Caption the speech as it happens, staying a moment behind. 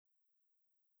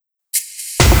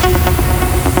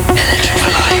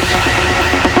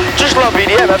love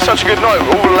EDM, had such a good night.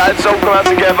 All the lads all come out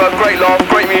together, great laugh,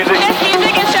 great music. Yes,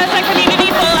 music is just a community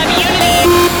full of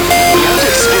unity. You have to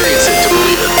experience it to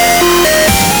believe it.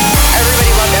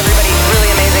 Everybody loved everybody. Really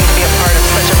amazing to be a part of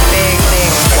such a big thing.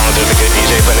 Want to do the good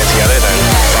DJ putting it together, then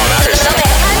that's all that matters.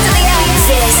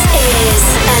 This is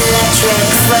Electric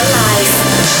for Life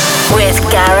with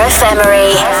Gareth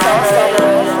Emery.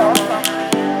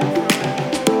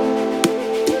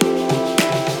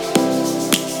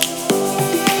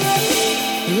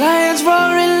 Lions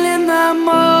roaring in the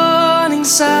morning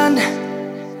sun,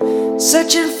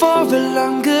 searching for a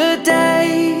longer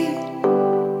day.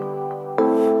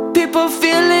 People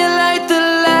feeling like the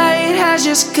light has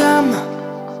just come.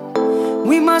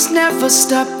 We must never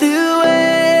stop the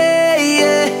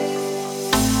way.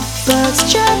 Birds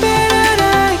chirping and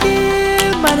I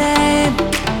hear my name,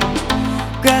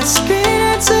 grasping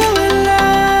into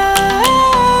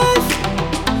life.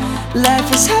 Life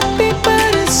is happy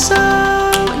but it's so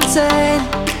insane.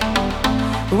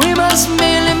 We must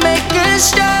merely make a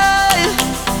start.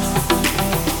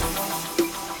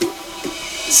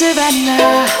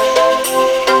 Savannah,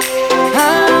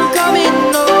 I'm coming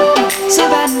home.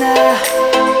 Savannah,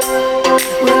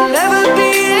 we'll never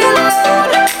be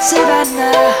alone.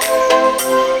 Savannah,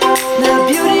 the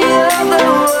beauty of the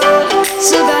world.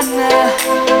 Savannah,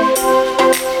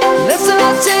 let's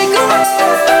all take a walk.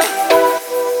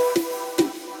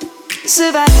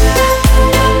 Savannah.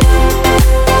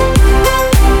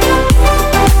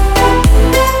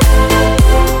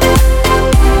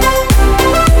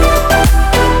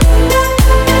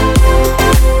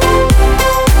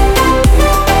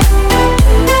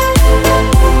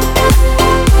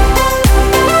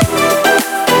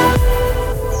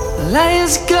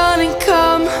 Lion's gonna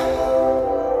come.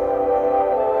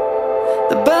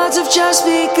 The birds have just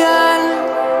begun.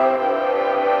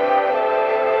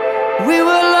 We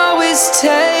will always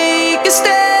take a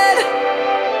stand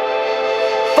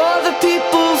for the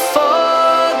people,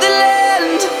 for the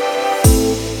land.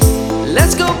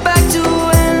 Let's go back to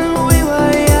when we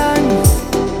were young.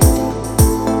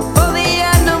 For the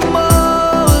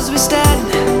animals we stand.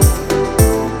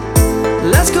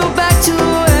 Let's go back to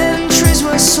when trees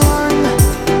were swung.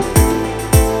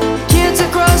 Kids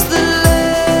across the land.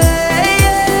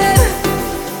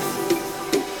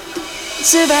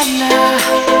 Savannah,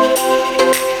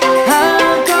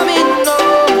 I'm coming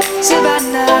home.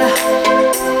 Savannah,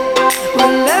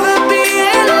 we'll never be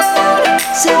alone.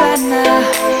 Savannah,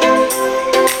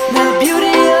 the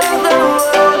beauty of the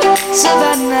world.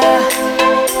 Savannah,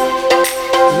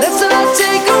 let's all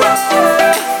take a walk.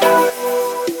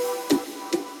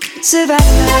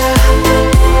 Savannah,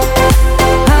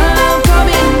 I'm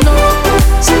coming home.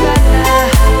 Savannah,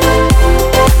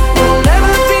 we'll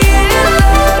never be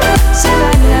alone.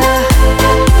 Savannah,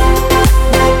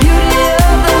 the beauty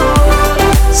of the world.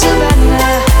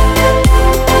 Savannah,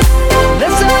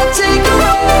 let's all take a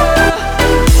walk.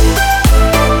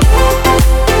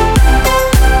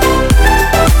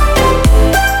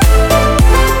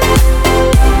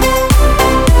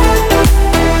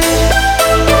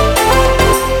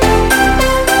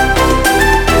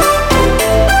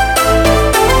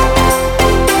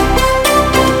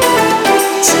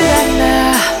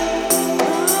 Savannah,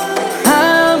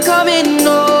 I'm coming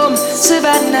home.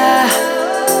 Savannah,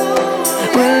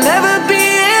 we'll never be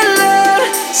alone.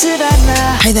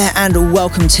 Savannah. Hey there and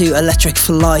welcome to Electric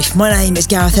for Life. My name is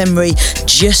Gareth Emery.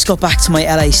 Just got back to my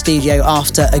LA studio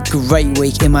after a great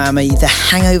week in Miami. The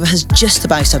hangover has just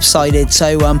about subsided,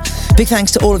 so big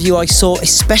thanks to all of you I saw,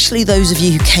 especially those of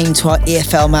you who came to our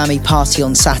EFL Miami party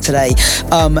on Saturday.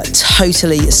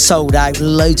 Totally sold out.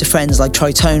 Loads of friends like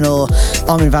Tritonal,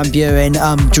 Armin van Buren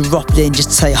dropped in just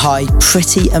to say hi.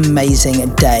 Pretty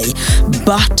amazing day.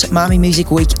 But Miami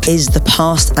Music Week is the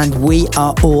past and we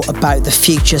are all about the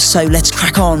future, so let's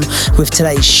crack on with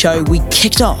today's show. We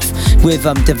kicked off with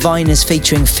Diviners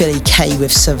featuring Philly K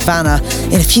with Savannah.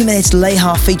 In a few minutes,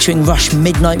 Leha featuring Rush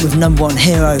Midnight with Number One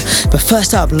Hero. But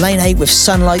first up, Lane 8 with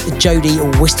Sunlight, the Jody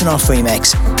Wisternoff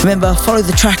remix. Remember, follow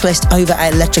the track list over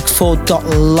at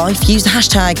electric4.life. Use the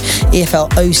hashtag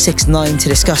EFL069 to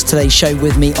discuss today's show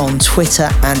with me on Twitter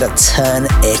and turn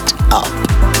it up.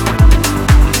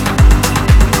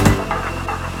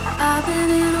 I've been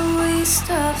in a waste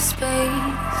of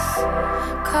space,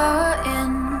 caught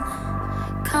in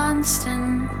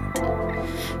constant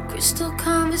crystal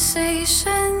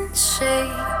conversations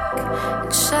shake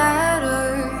and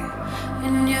shatter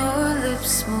when your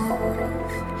lips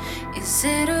move. Is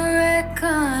it a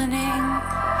reckoning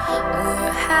or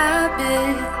a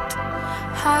habit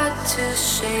hard to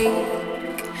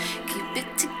shake? Keep it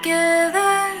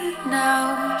together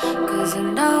now, 'cause I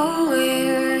know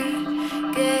we're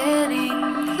getting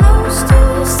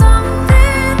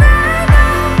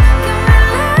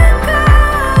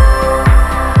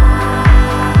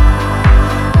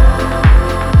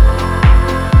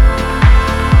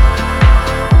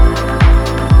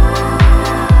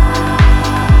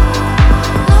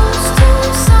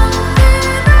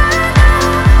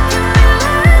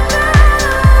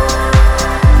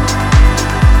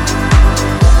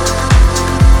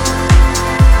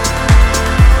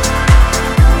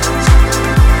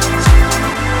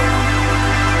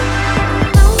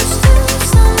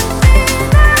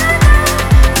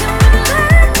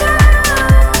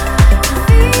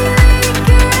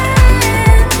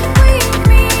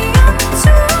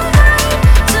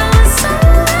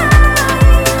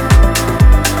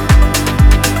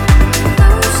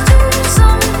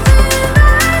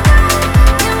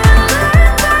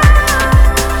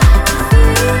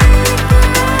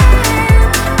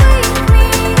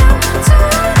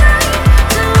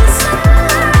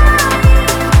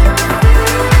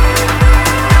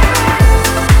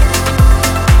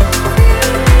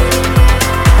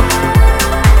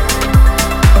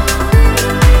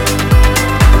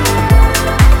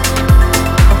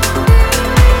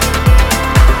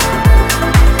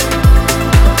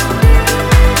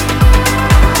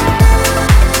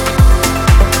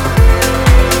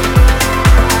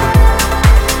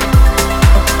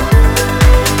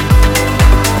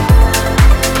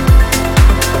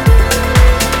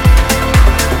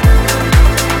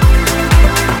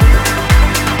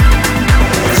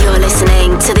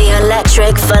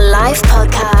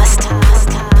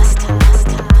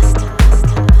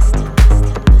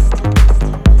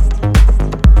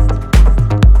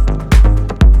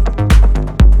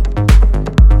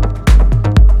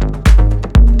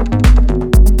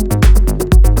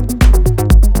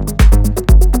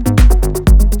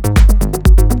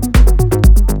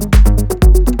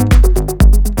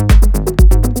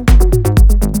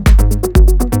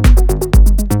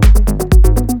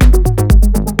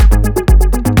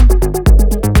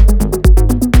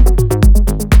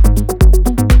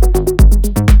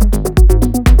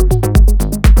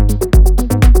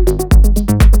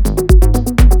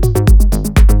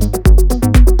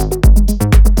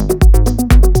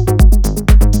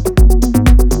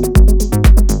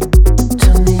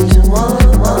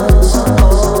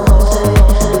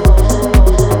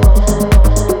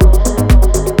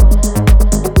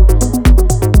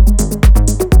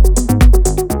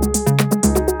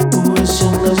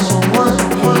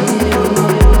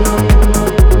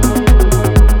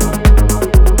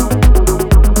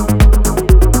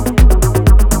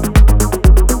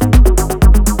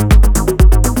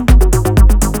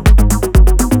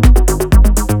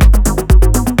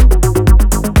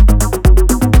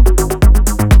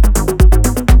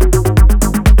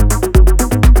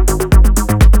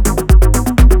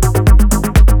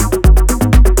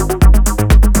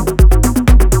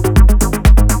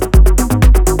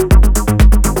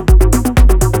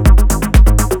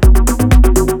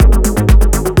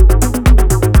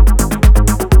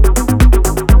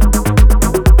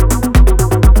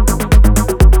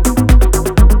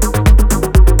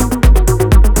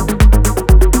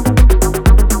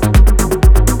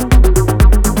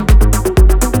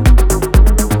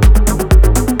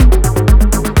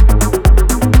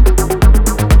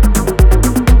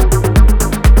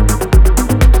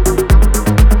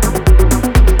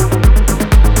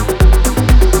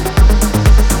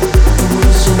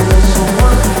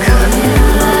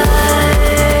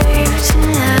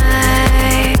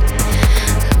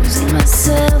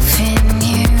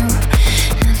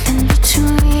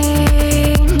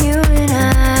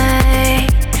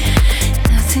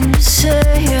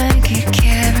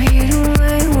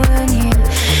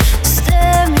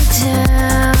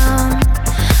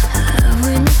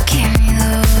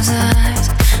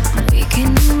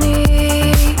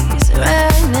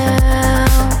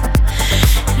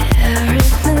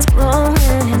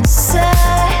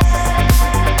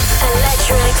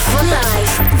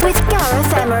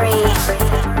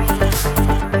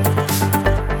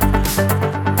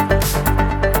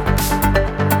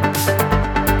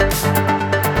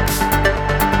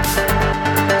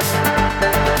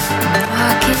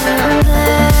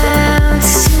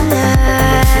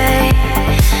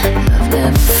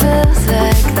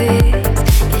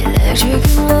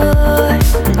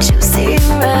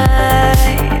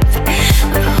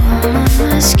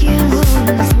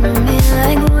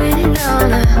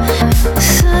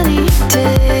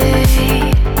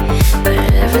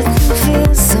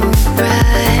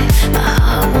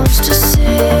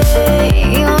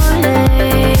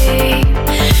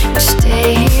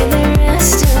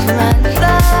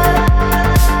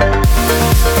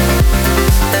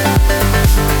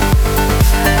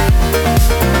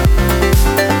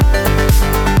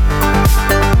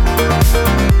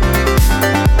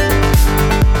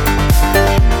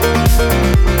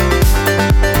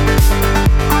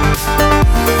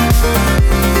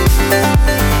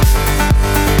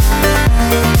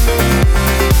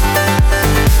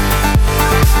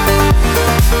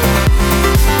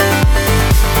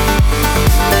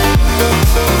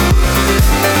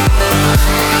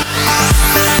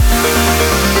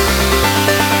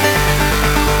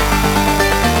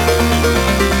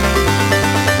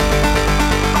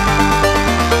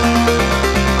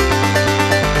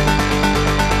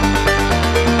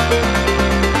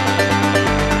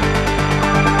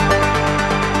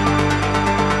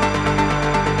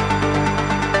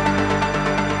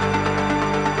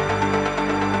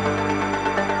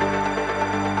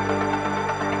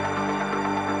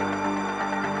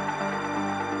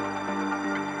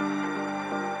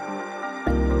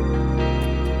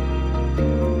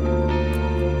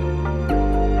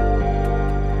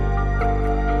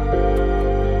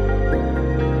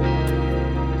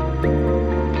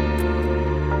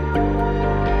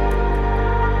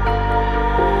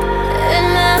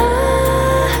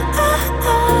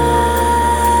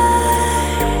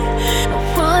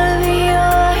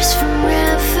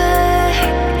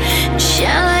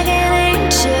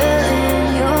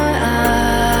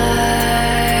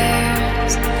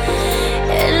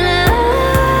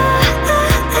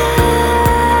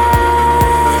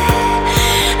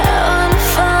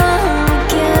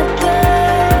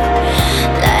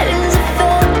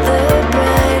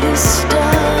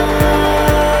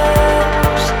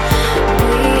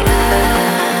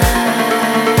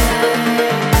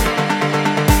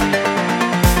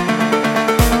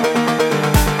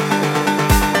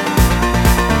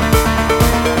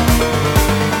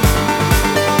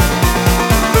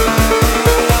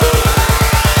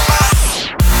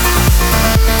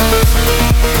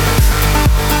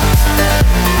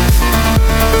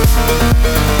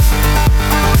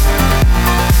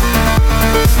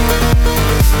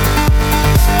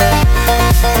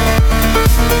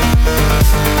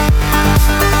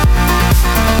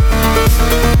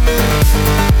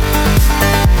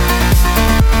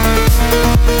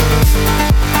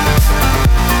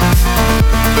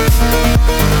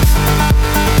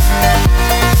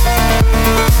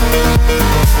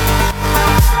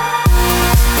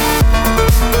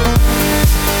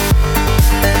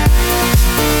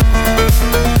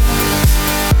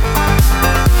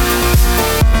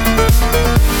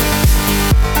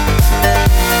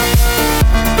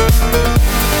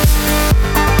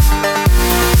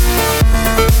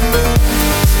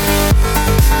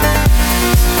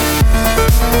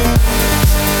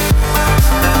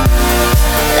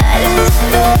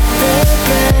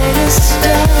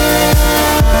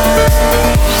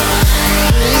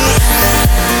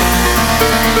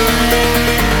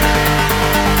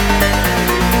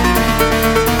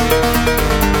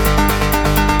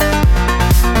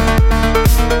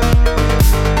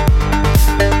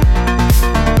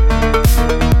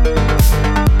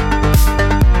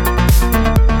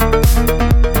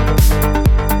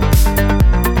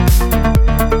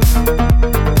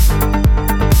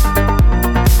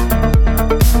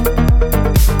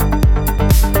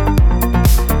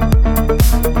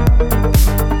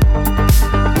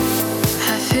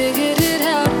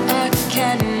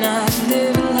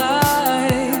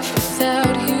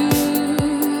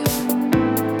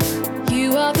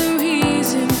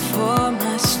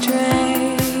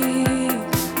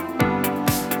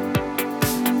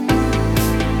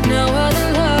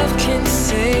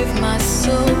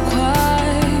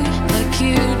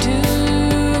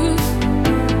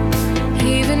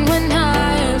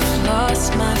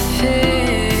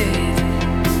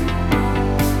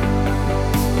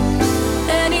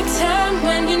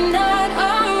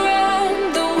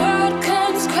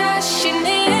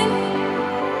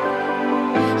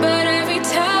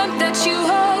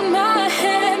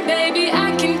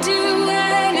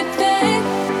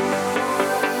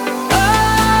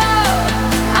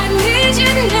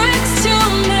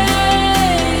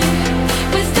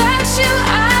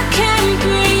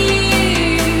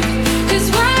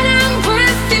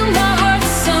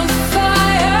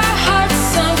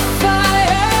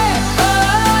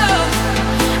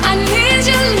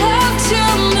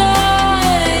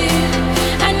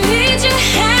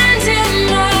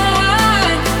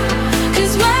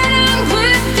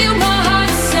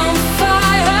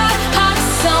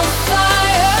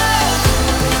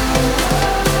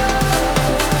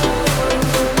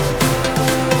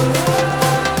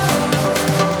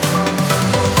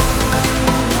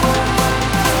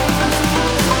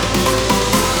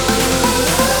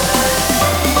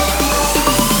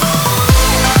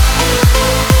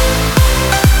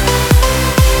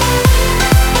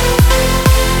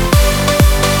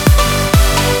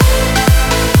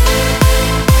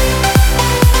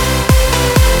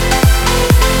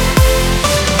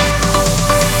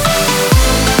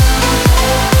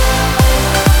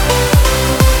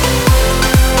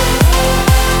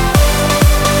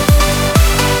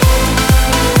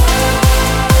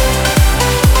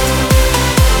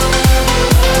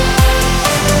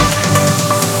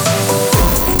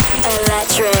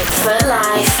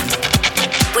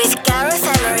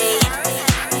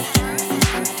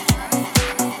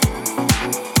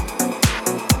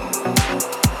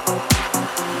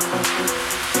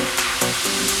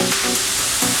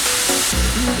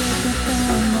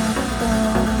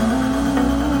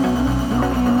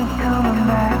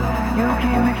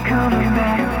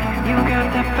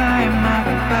fire my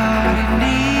body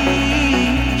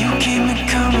needs. You keep me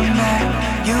coming back.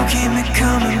 You keep me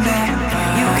coming back.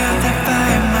 You got that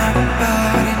fire my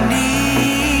body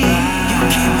needs. You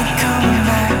keep me coming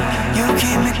back. You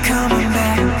keep me coming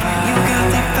back. You got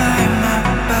that fire my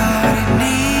body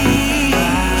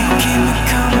needs. You keep me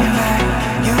coming back.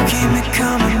 You keep me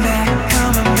coming back.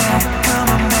 Coming back.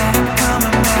 Coming back.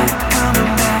 Coming back.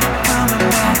 Coming back. Coming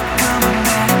back. Coming back.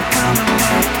 Coming back.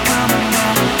 Coming back. Coming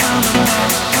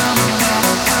back.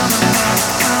 Coming back.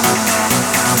 Coming back. Coming back.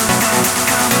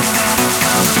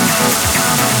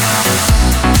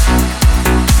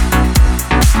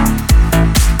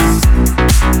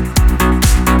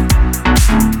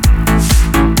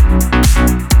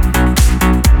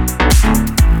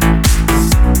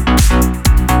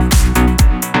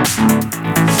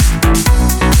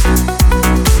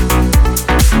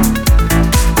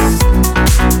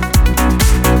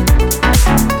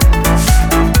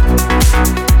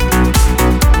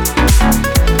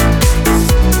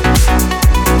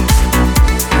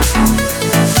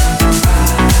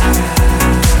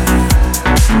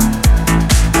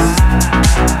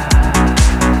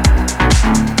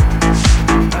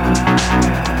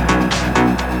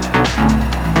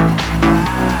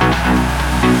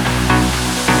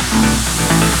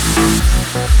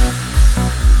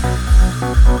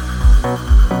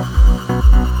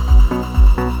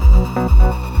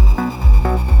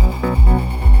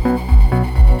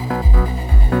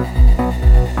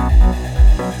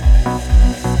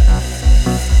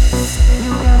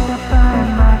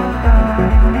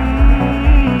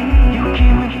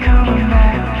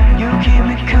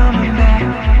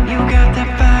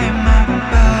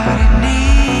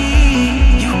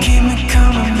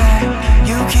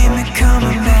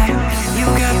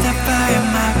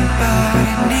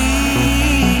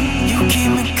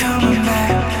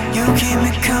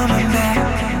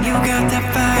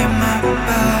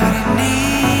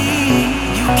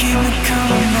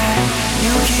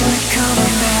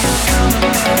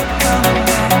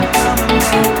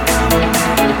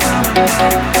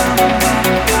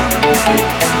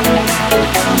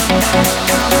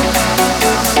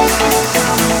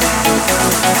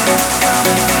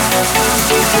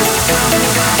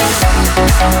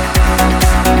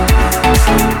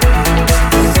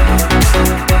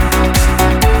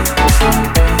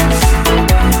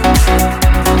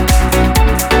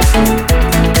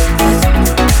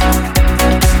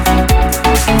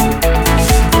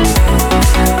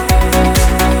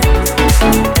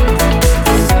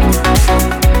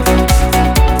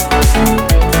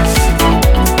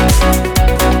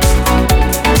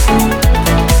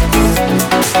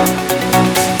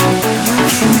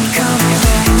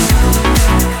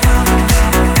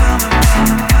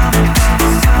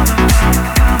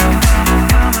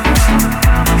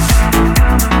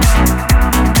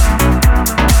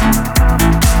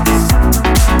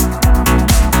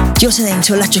 You're listening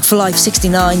to Electric for Life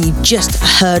 69. You just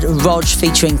heard Rog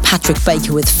featuring Patrick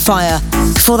Baker with Fire.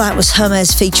 Before that was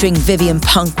Hermes featuring Vivian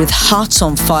Punk with Hearts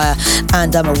on Fire.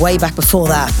 And way back before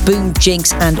that, Boom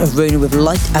Jinx and Aruna with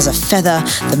Light as a Feather,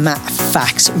 the Matt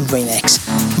Fax remix.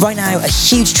 Right now, a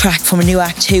huge track from a new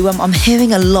act who I'm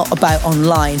hearing a lot about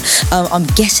online. I'm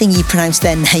guessing you pronounce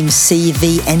their name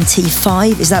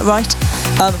CVNT5, is that right?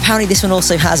 Apparently this one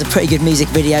also has a pretty good music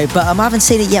video, but I haven't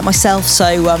seen it yet myself,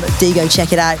 so do go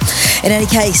check it out. In any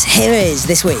case, here is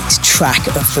this week's track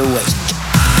of the week.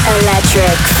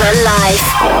 Electric for Life,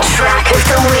 track of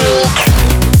the week.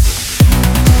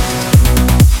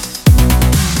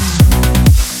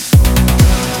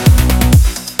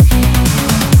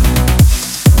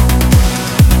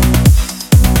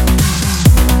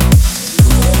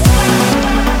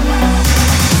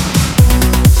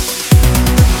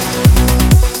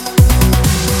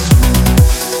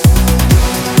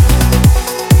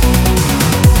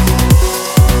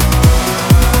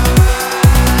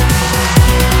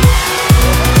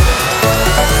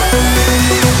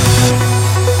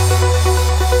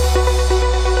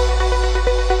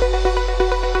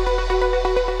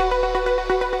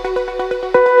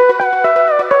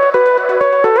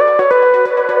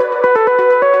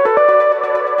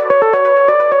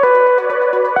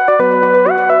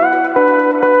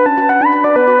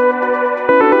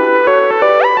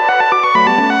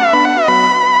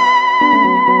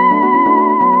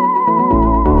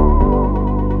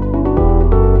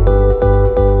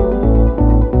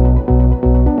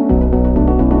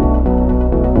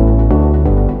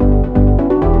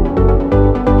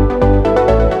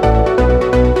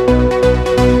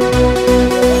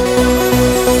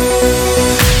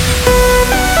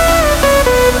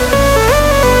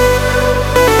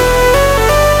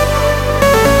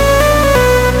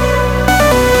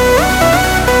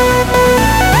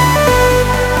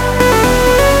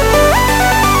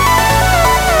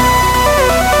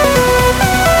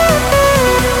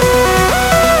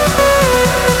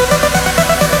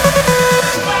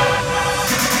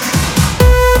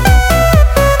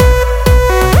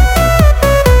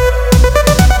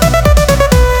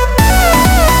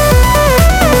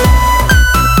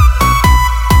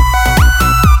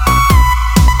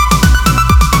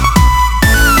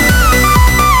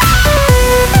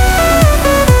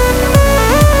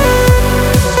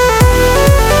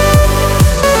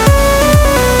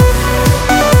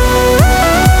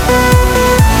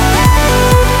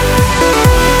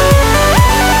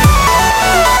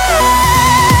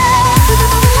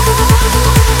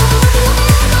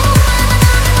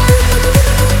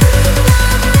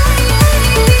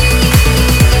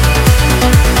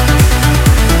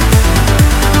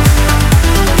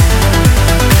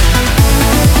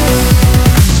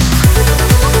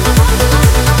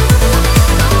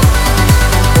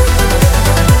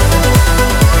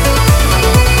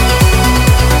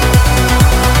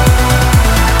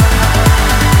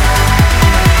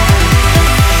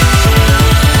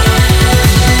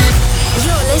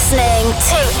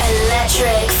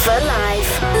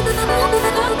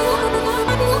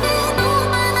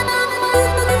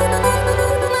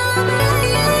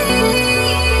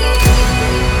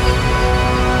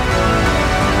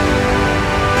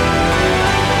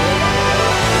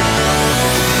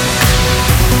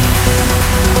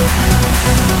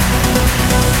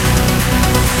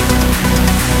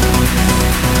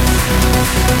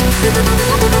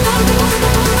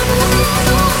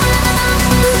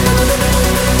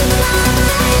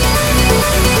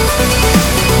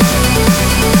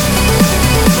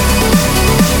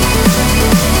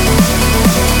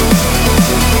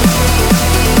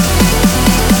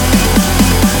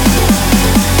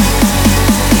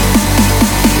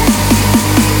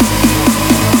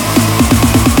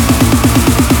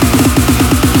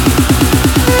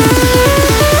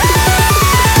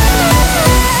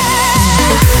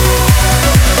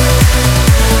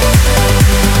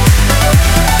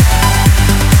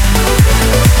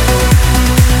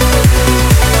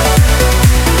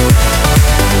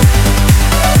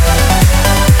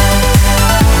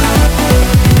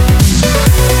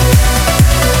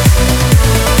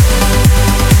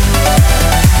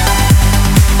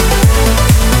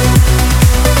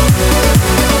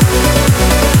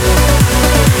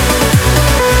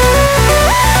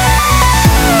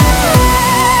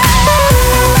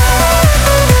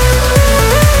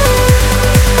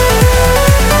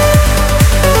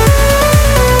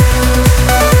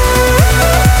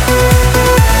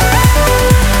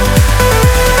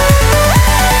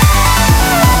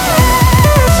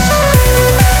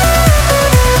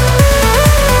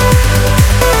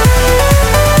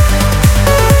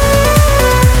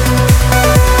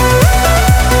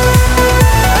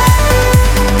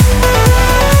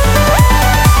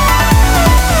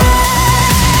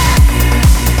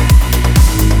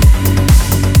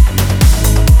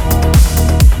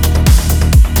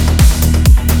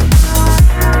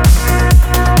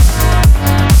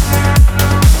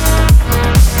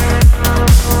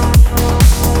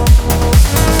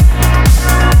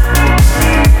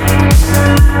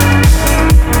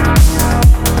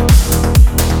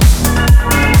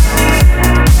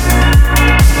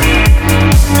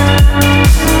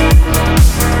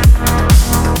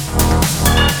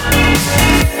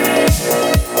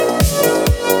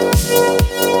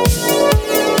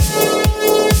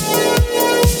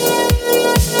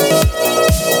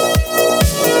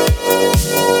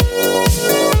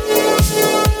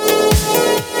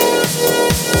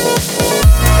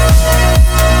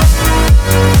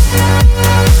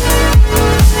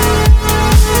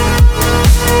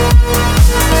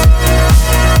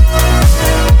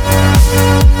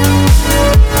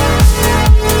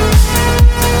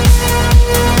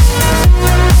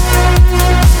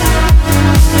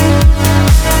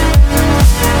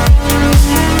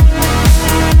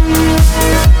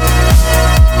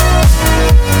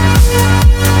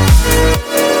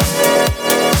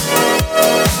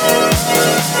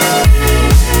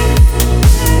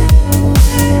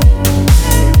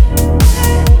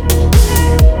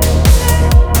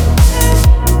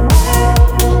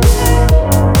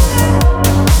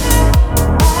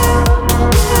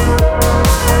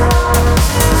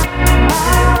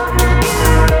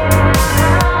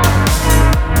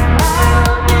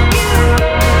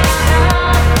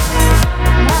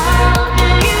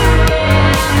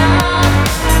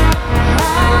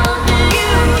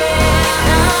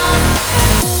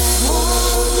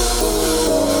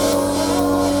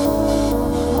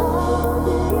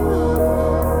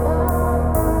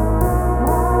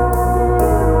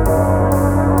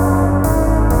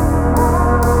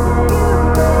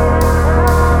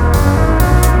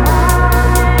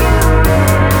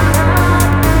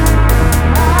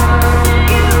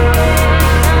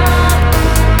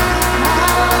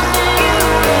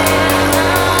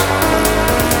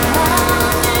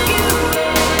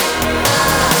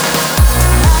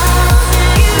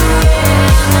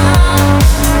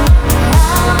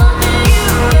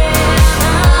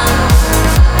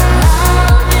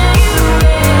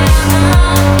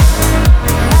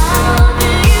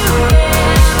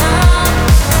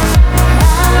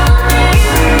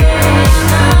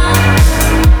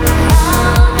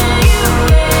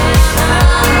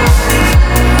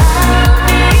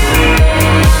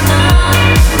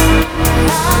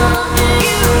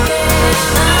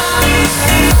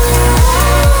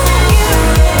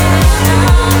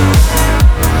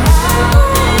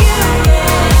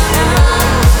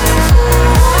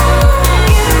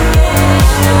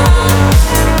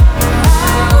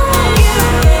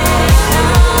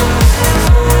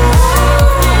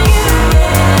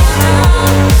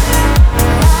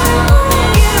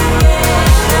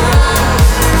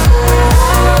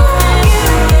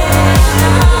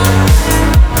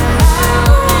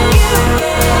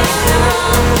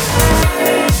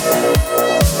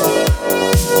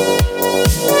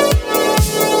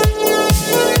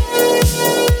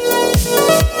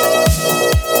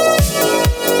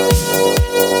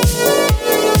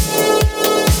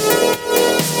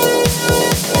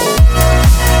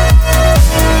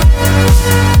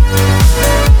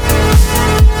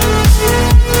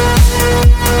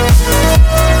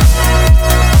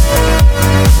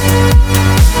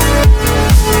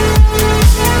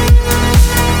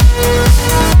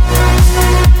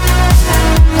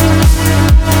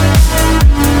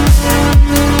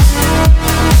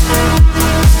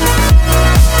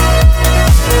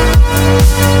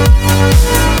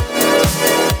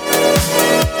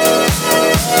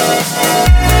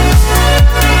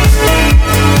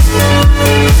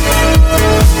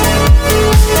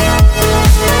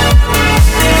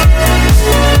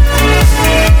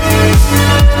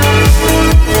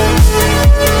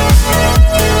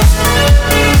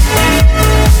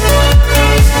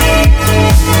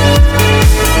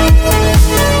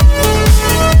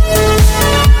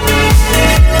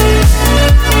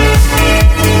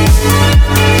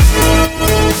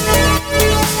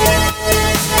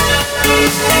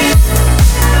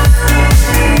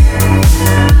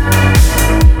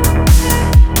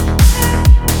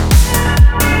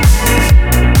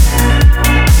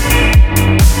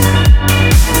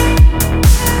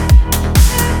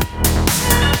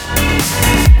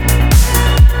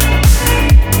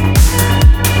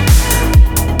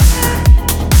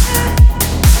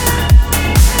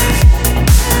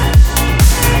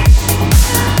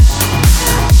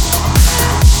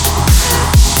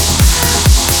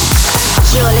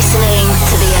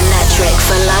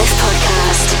 for Life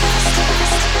podcast.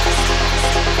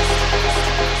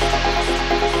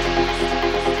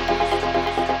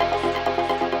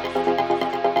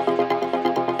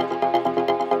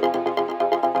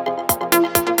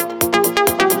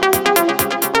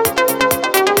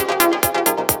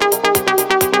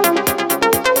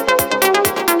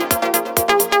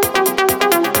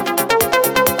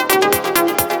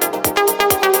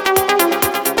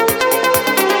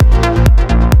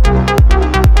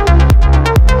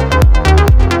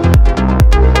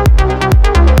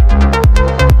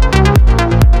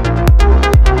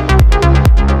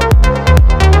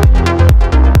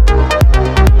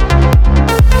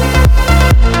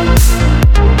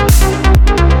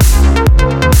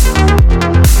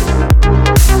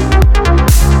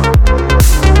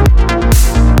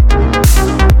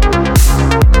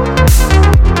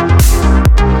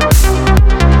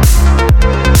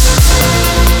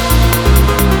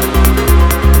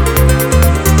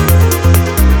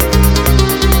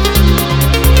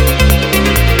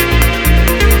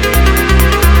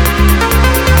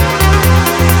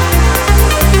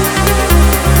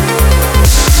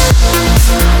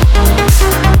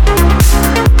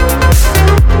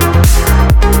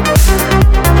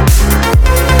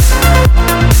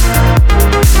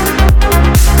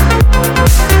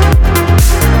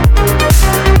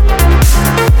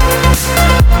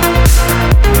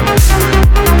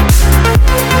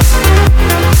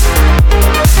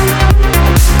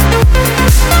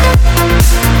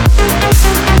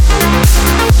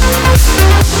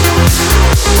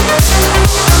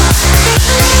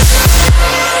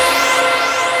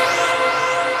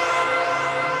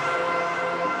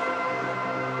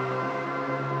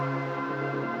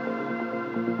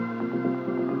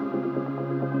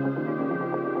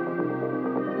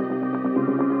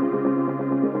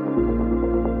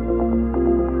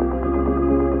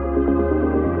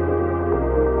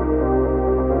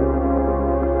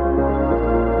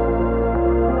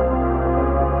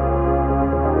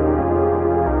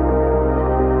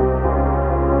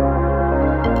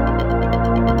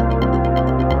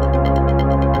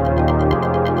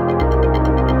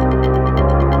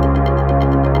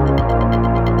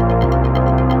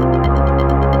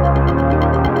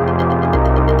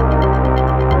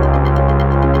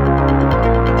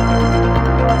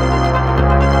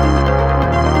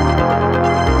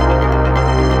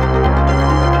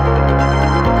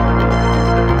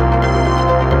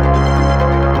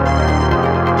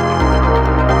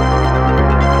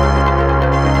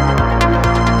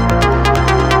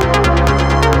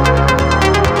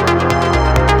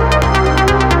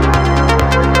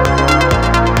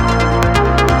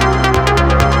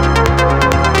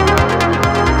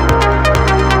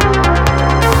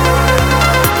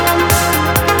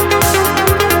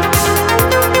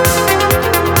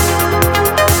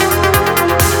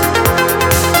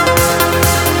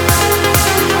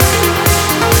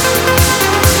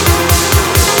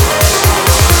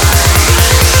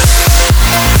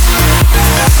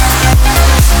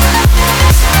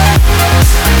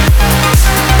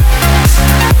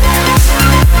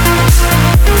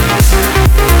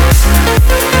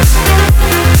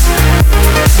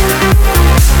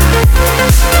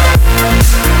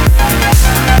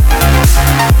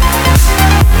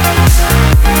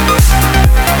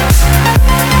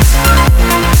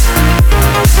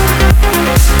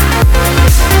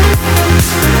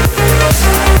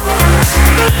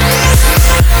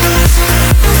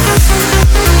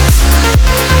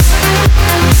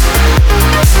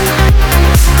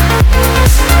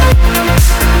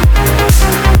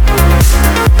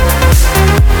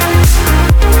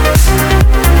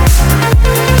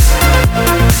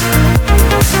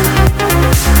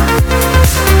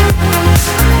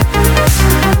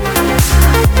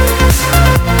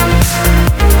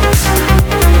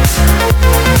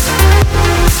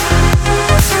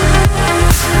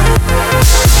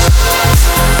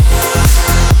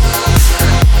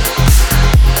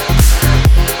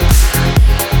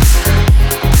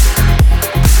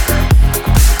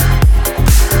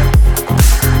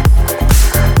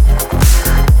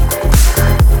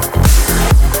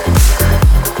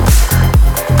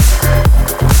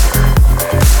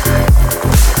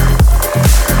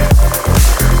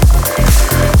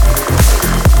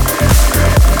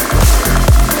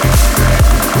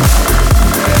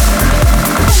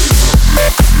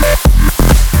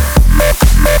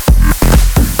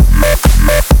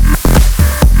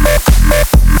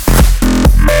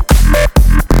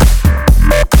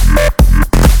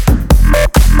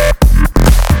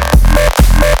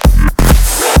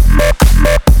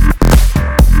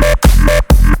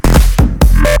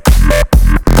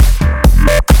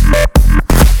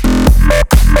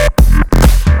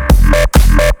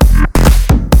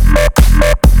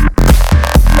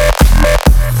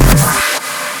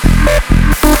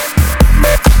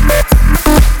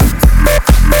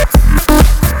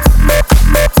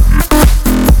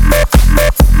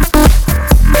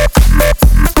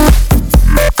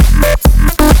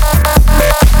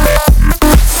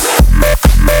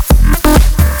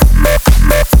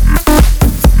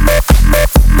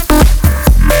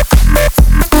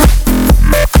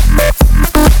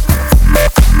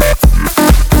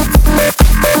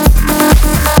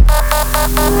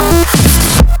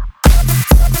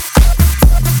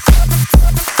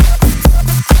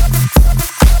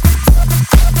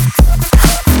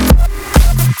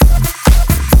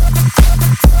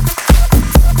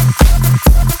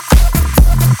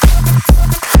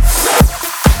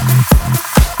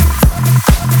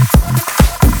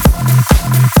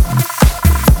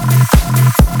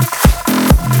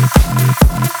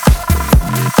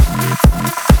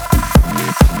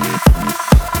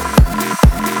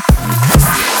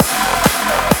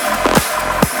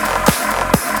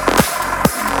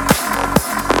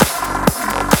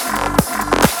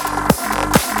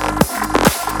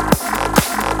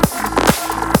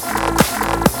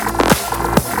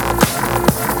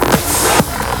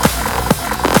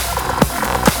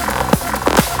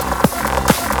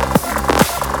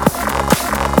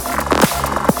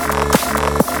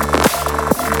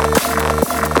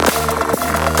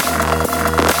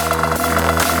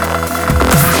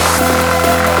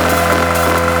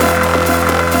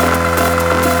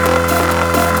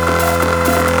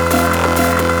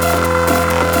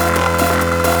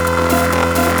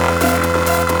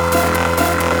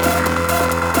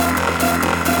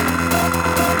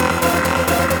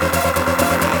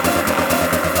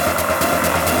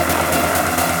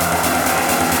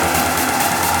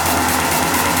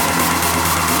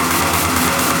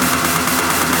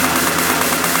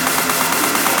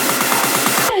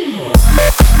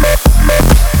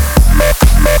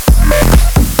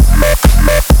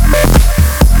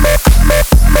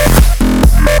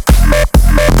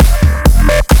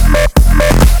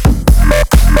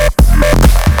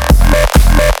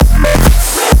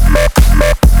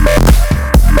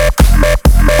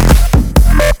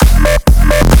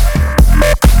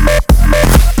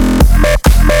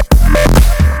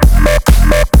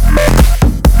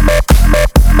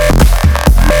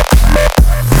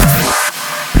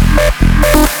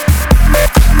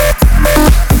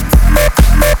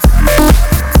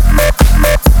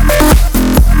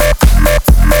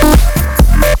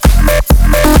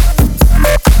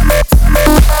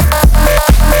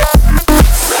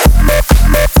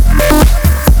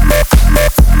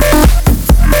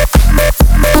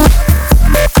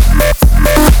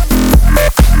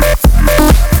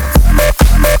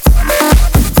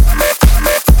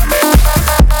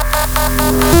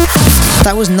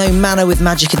 Rihanna with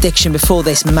Magic Addiction, before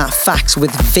this Matt Fax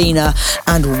with Vina,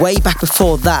 and way back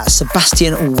before that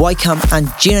Sebastian Wycombe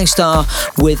and Gino Starr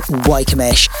with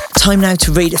Wycombe-ish. Time now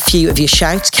to read a few of your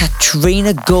shouts.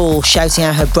 Katrina Gall shouting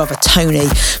out her brother Tony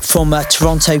from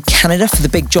Toronto, Canada for the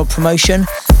Big Job promotion.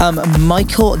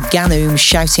 Michael Ganum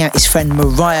shouting out his friend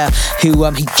Mariah, who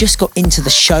he just got into the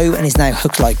show and is now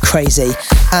hooked like crazy.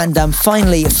 And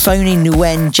finally, Phony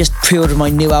Nguyen just pre-ordered my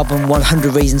new album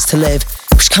 100 Reasons to Live,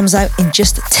 which comes out in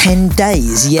just 10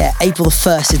 days. Yeah, April the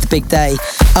 1st is the big day.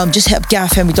 Just hit up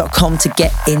GarethHenry.com to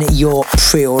get in your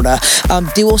pre-order.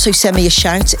 Do also send me a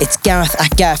shout. It's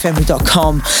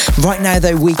Gareth@GarethHenry.com. Right now,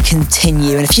 though, we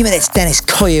continue. In a few minutes, Dennis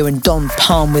Koyu and Don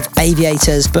Palm with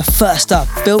Aviators. But first up,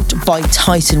 Built by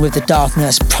Titan with The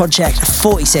Darkness, Project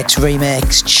 46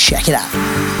 remix. Check it out.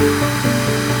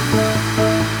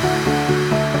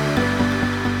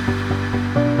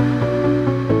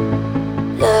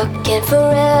 Looking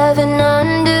for heaven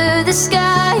under the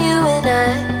sky, you and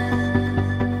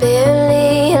I,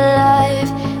 barely alive.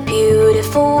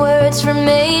 Beautiful words from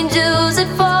angels that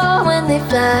fall when they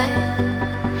fly,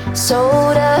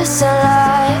 sold us a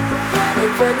lie.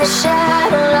 Running from the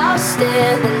shadow, lost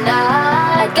in the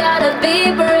night. Gotta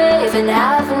be brave and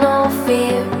have no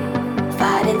fear.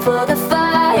 Fighting for the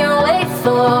fire, wait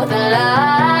for the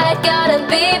light. Gotta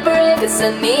be brave, 'cause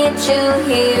I need you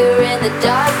here in the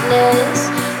darkness.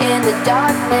 In the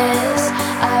darkness,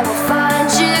 I will find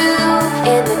you.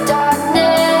 In the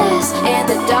darkness, in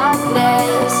the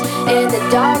darkness, in the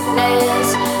darkness,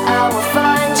 I will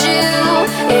find you.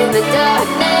 In the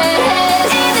darkness,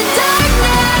 in the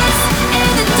darkness,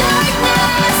 in the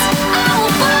darkness, I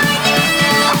will find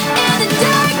you. In the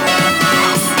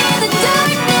darkness, in the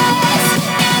darkness,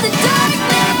 in the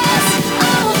darkness,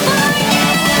 I will find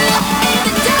you. In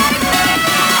the darkness.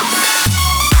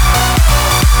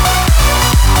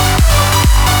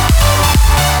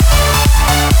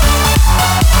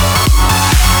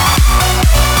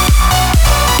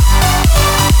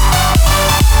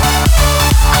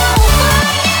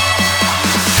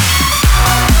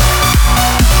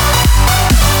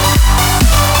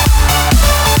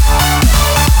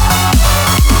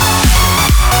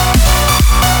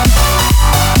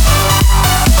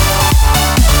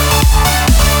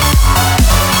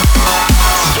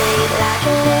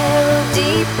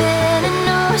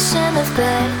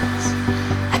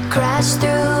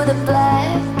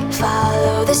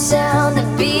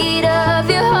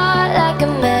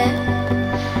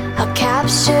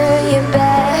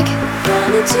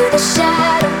 To the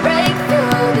shadow, break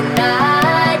through the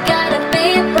night. Gotta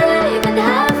be brave and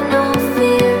have no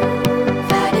fear.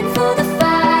 Fighting for the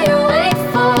fire, wait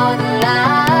for the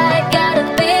light. Gotta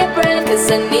be brave,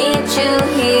 'cause I need you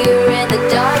here in the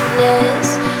darkness.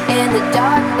 In the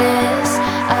darkness,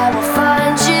 I will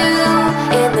find you.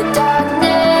 In the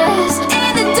darkness,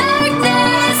 in the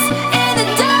darkness, in the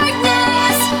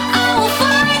darkness, I will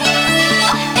find you.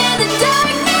 In the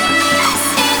darkness,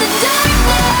 in the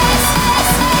darkness.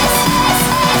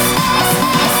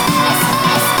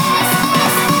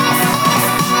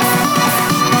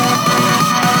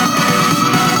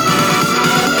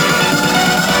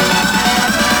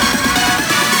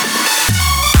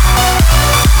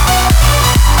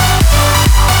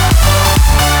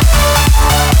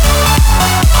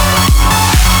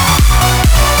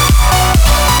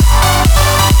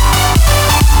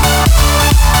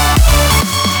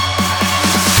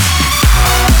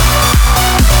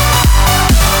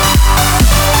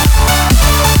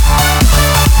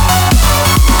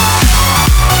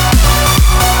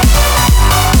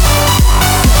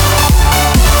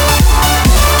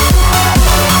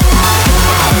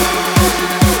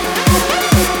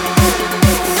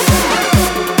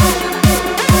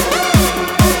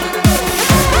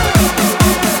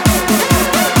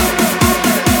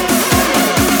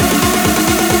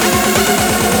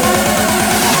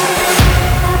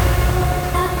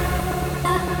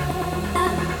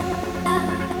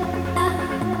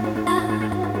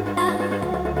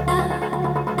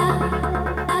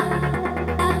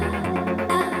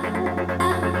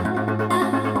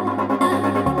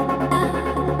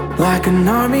 Like an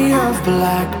army of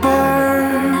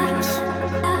blackbirds,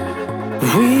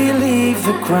 we leave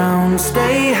the ground,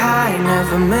 stay high,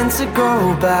 never meant to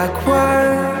go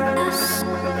backwards.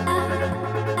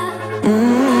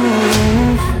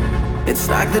 It's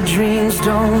like the dreams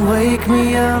don't wake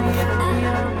me up,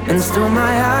 and still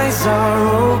my eyes are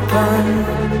open.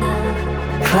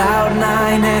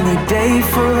 Cloud9 any day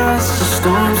for us, the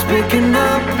storm's picking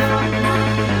up.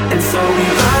 And so we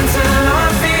run till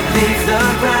our feet leave the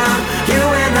ground, you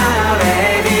and I are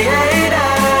aviators.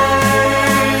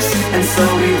 And so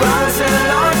we run till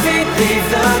our feet leave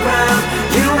the ground,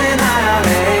 you and I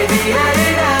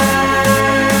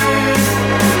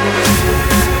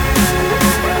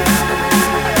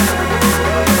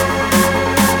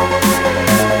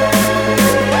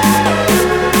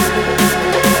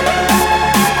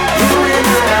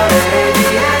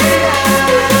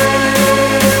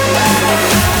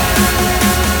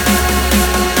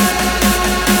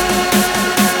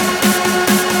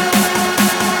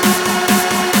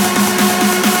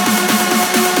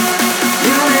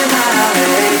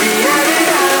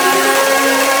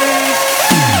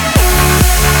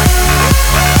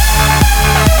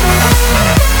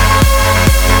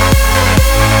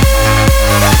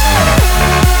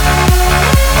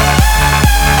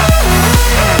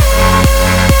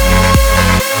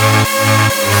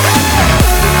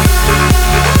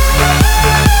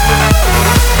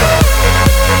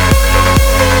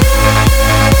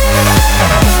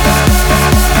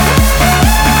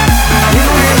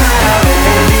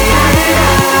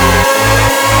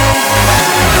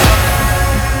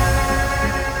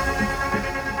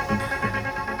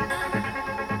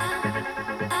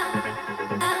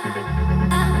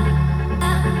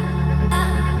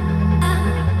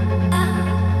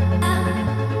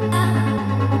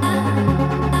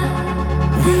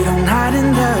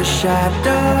our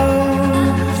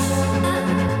shadows.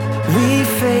 We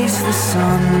face the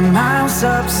sun, miles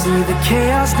up, see the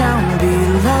chaos down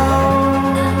below.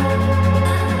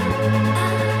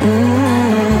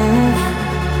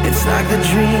 It's like the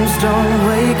dreams don't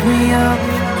wake me up,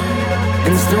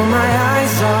 and still my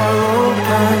eyes are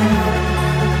open.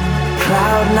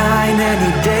 Cloud nine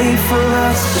any day for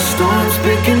us, the storm's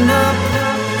picking up.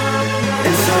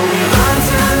 And so we run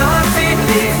till our feet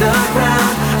leave the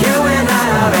ground. You and I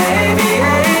are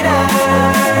aviators.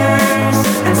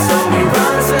 And so we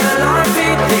run till our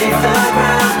feet leave the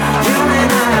ground. You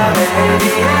and I are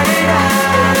aviators.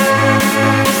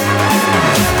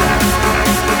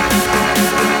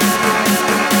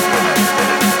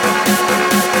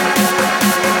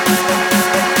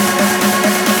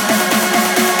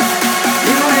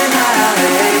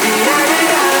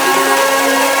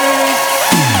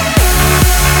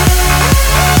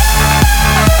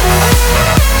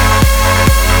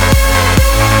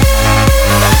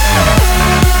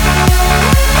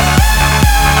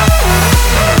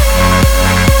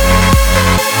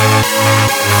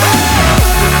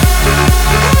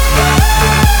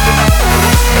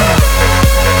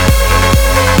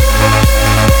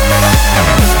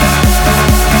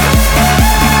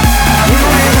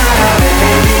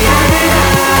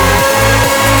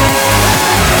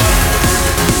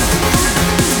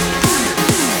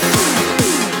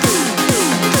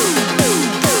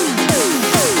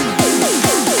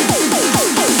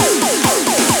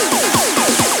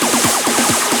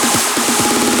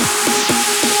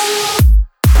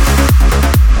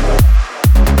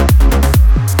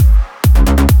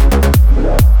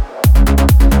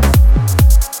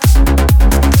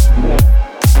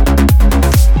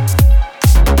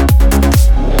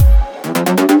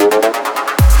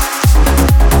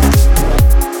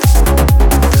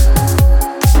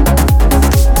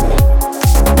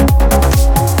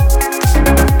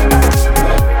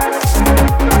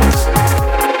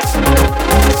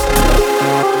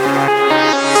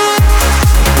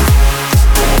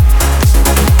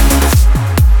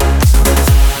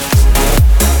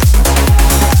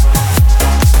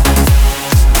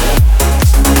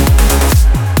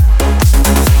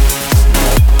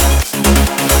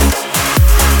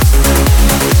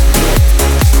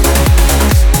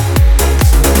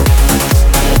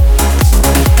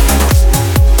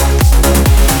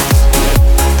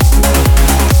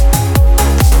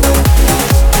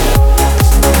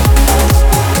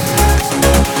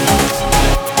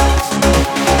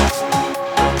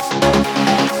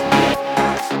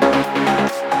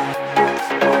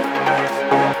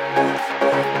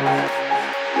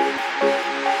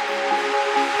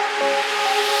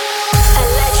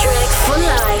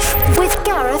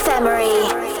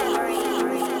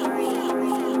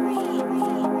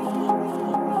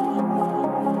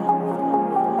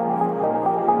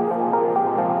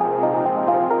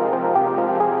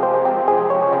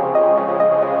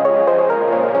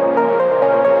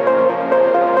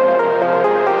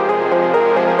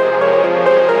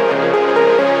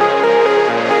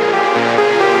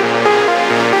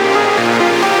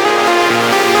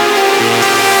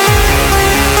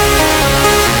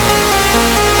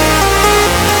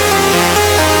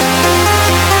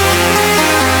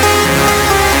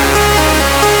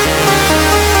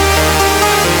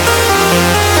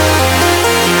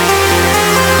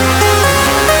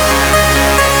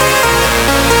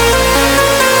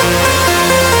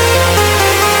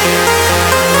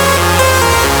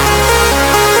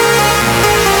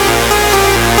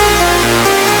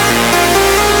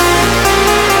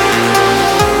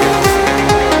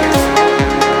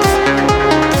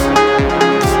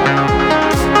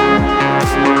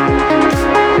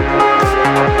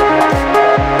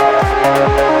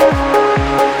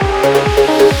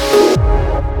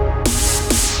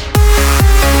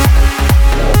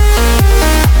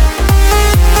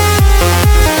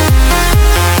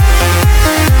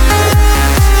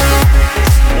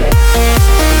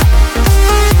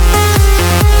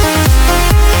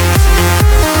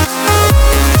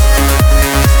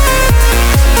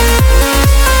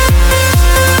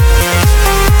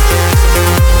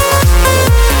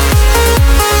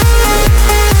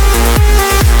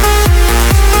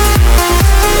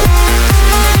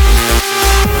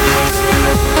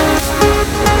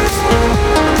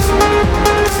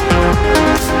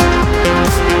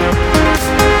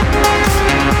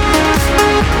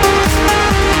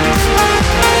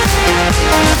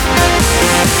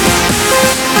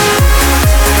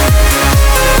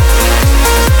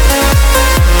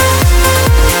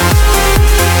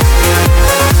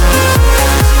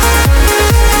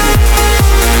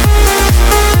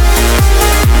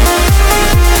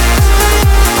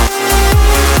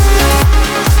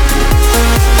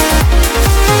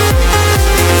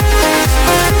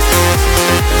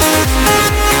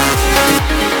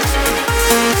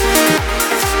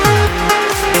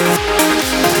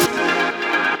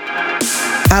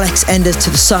 Alex Enders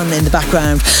to the Sun in the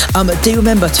background. Do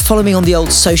remember to follow me on the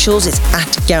old socials. It's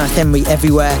at Gareth Emery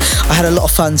everywhere. I had a lot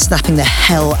of fun snapping the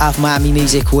hell out of Miami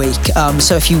Music Week.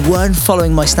 So if you weren't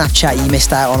following my Snapchat, you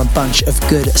missed out on a bunch of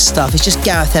good stuff. It's just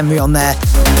Gareth Emery on there.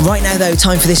 Right now, though,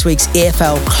 time for this week's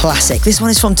EFL Classic. This one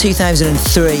is from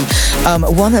 2003.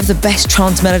 One of the best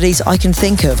trance melodies I can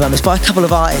think of. It's by a couple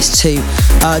of artists who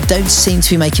don't seem to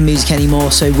be making music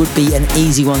anymore, so it would be an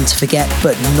easy one to forget,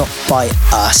 but not by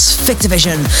us. Fit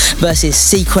Division versus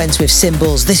Sequence with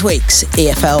Symbols, this week's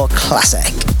EFL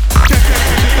Classic.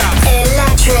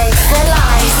 Electric for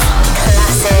Life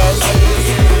Classic.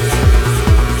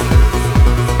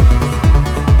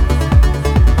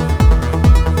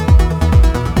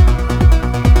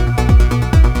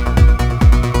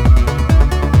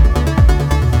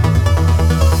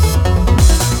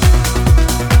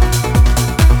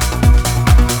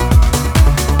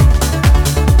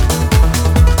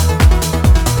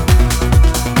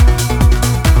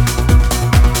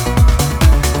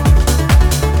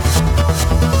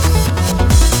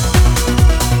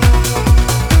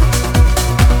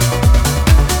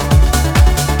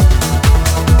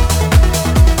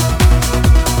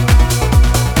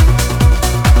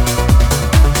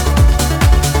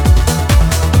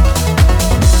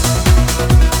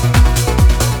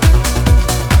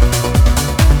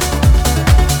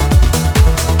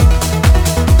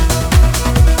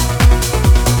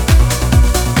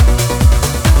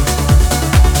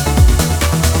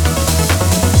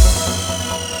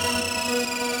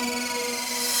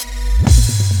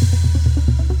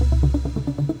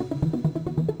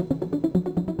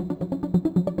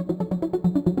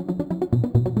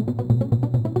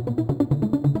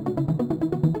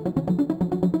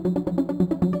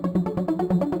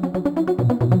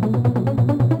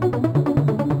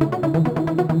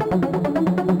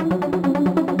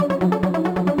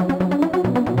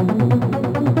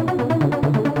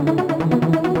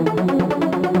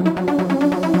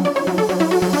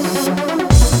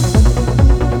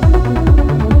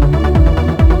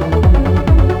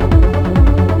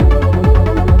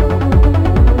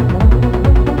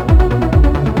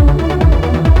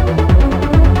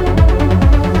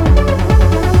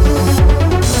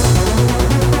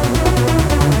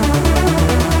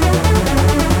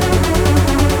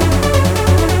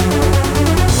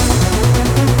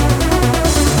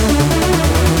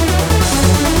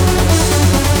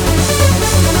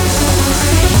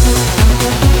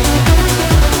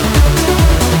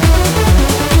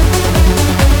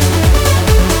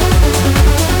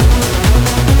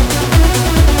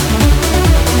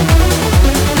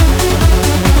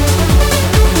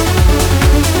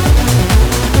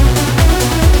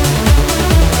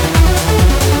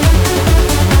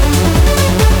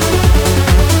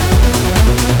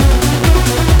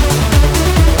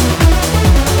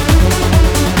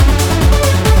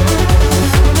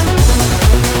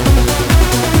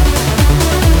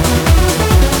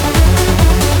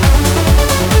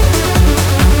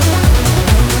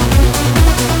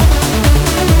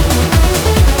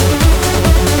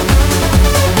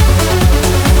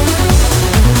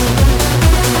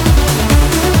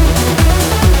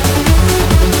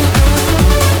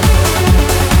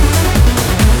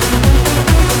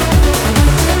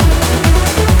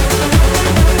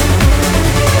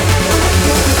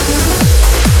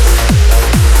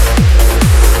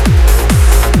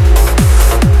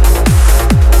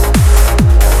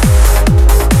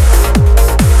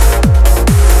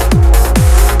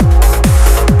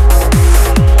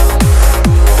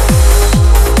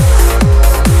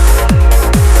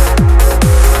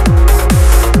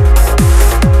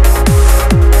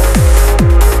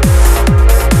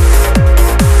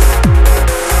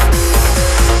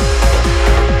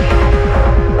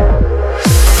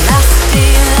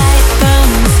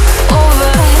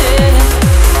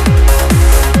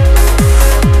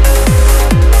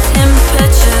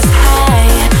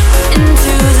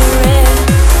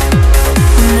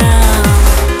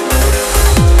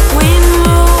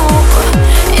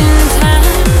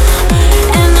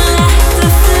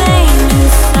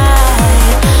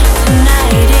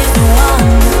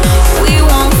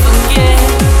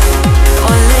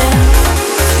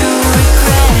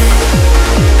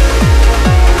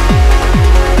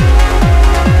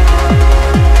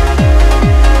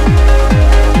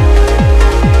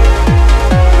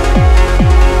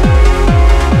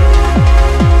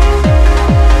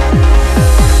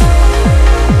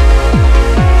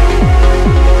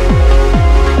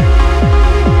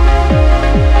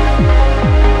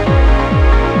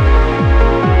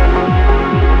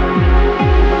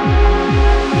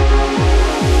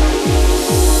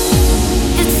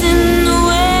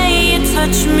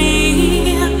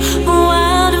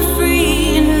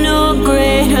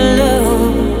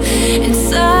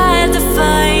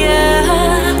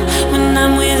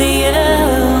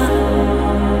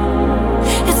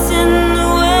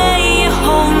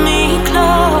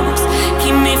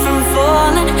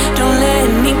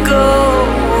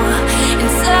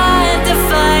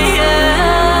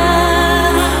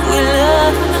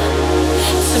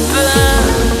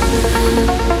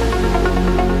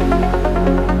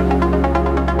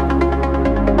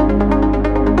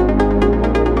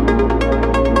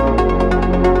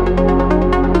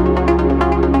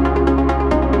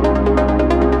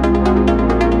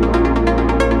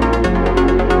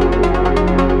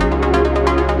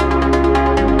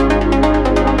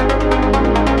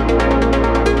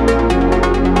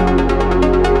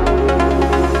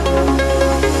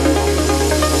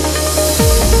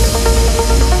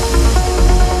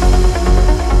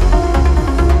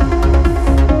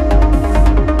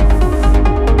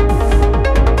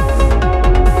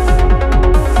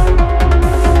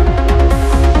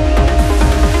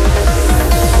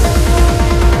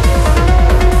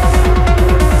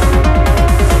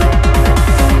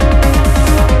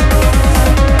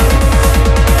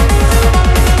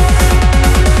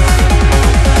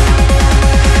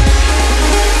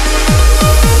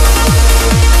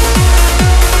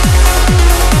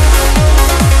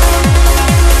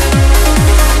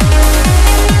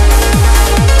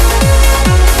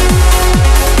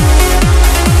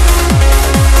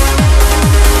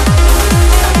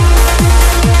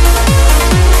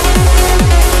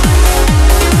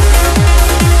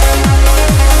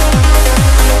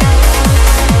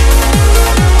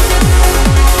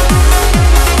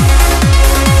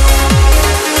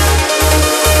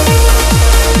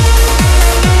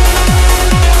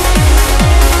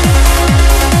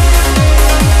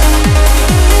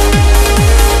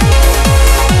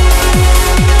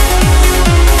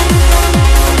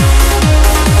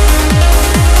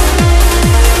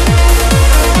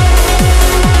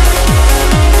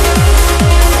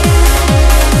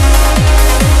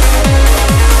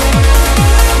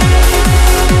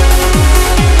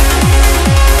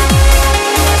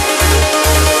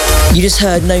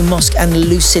 heard No Mosque and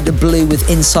Lucid Blue with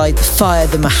Inside the Fire,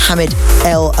 the Mohammed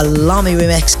El Alami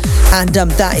remix. And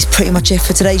that is pretty much it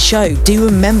for today's show. Do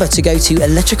remember to go to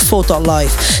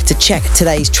electric4.live to check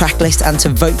today's track list and to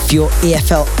vote for your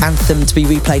EFL anthem to be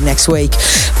replayed next week.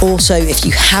 Also, if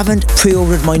you haven't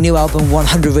pre-ordered my new album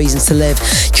 100 Reasons to Live,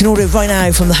 you can order it right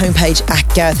now from the homepage at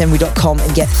GarethEmery.com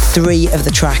and get 3 of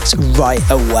the tracks right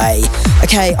away.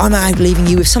 Okay, I'm out, leaving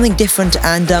you with something different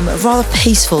and rather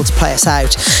peaceful to play us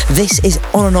out. This is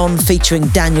On and On featuring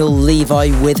Daniel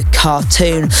Levi with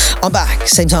Cartoon. I'm back,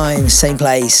 same time, same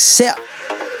place. See ya.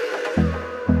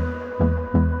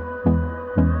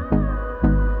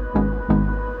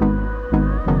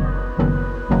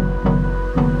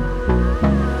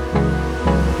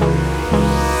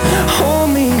 Hold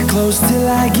me close till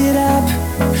I get up.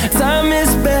 Time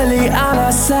is barely on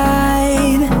our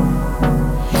side.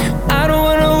 I don't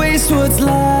wanna waste what's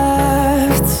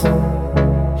left.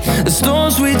 The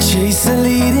storms we chase are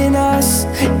leading us,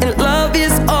 and love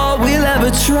is all we'll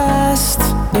ever trust.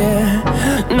 Yeah,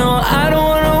 no, I don't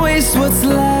wanna waste what's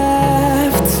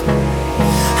left.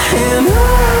 And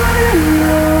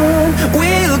on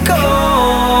we'll go,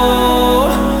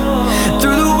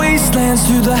 through the wastelands,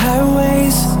 through the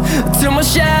highways, till my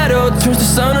shadow turns to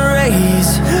sun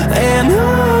rays. And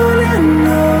on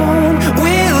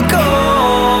we'll go,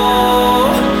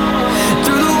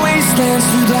 through the wastelands,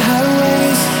 through the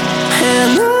highways,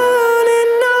 and on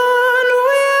we'll go.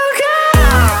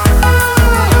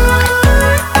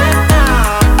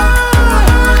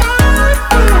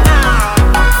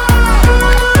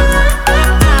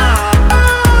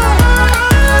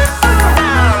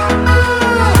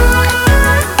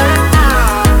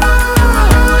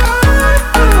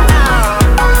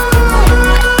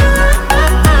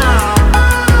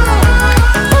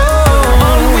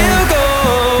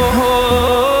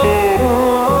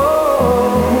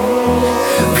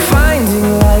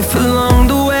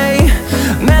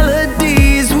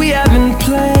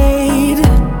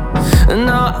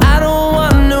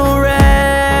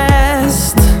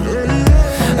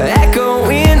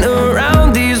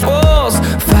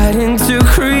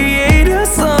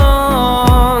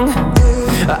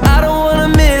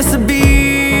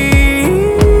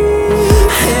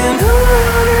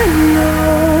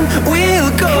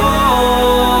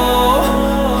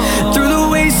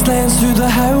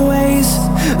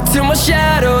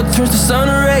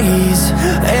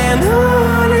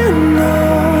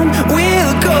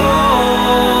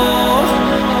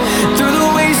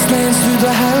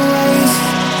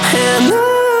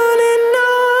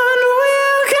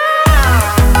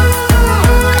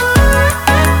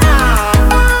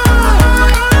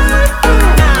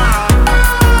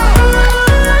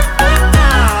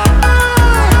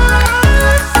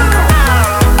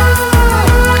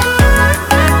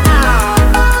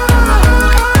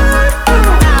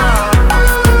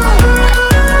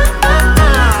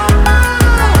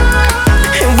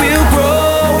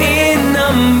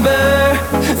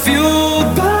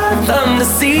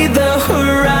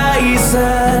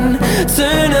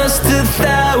 Turn us to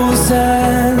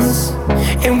thousands,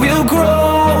 and we'll grow.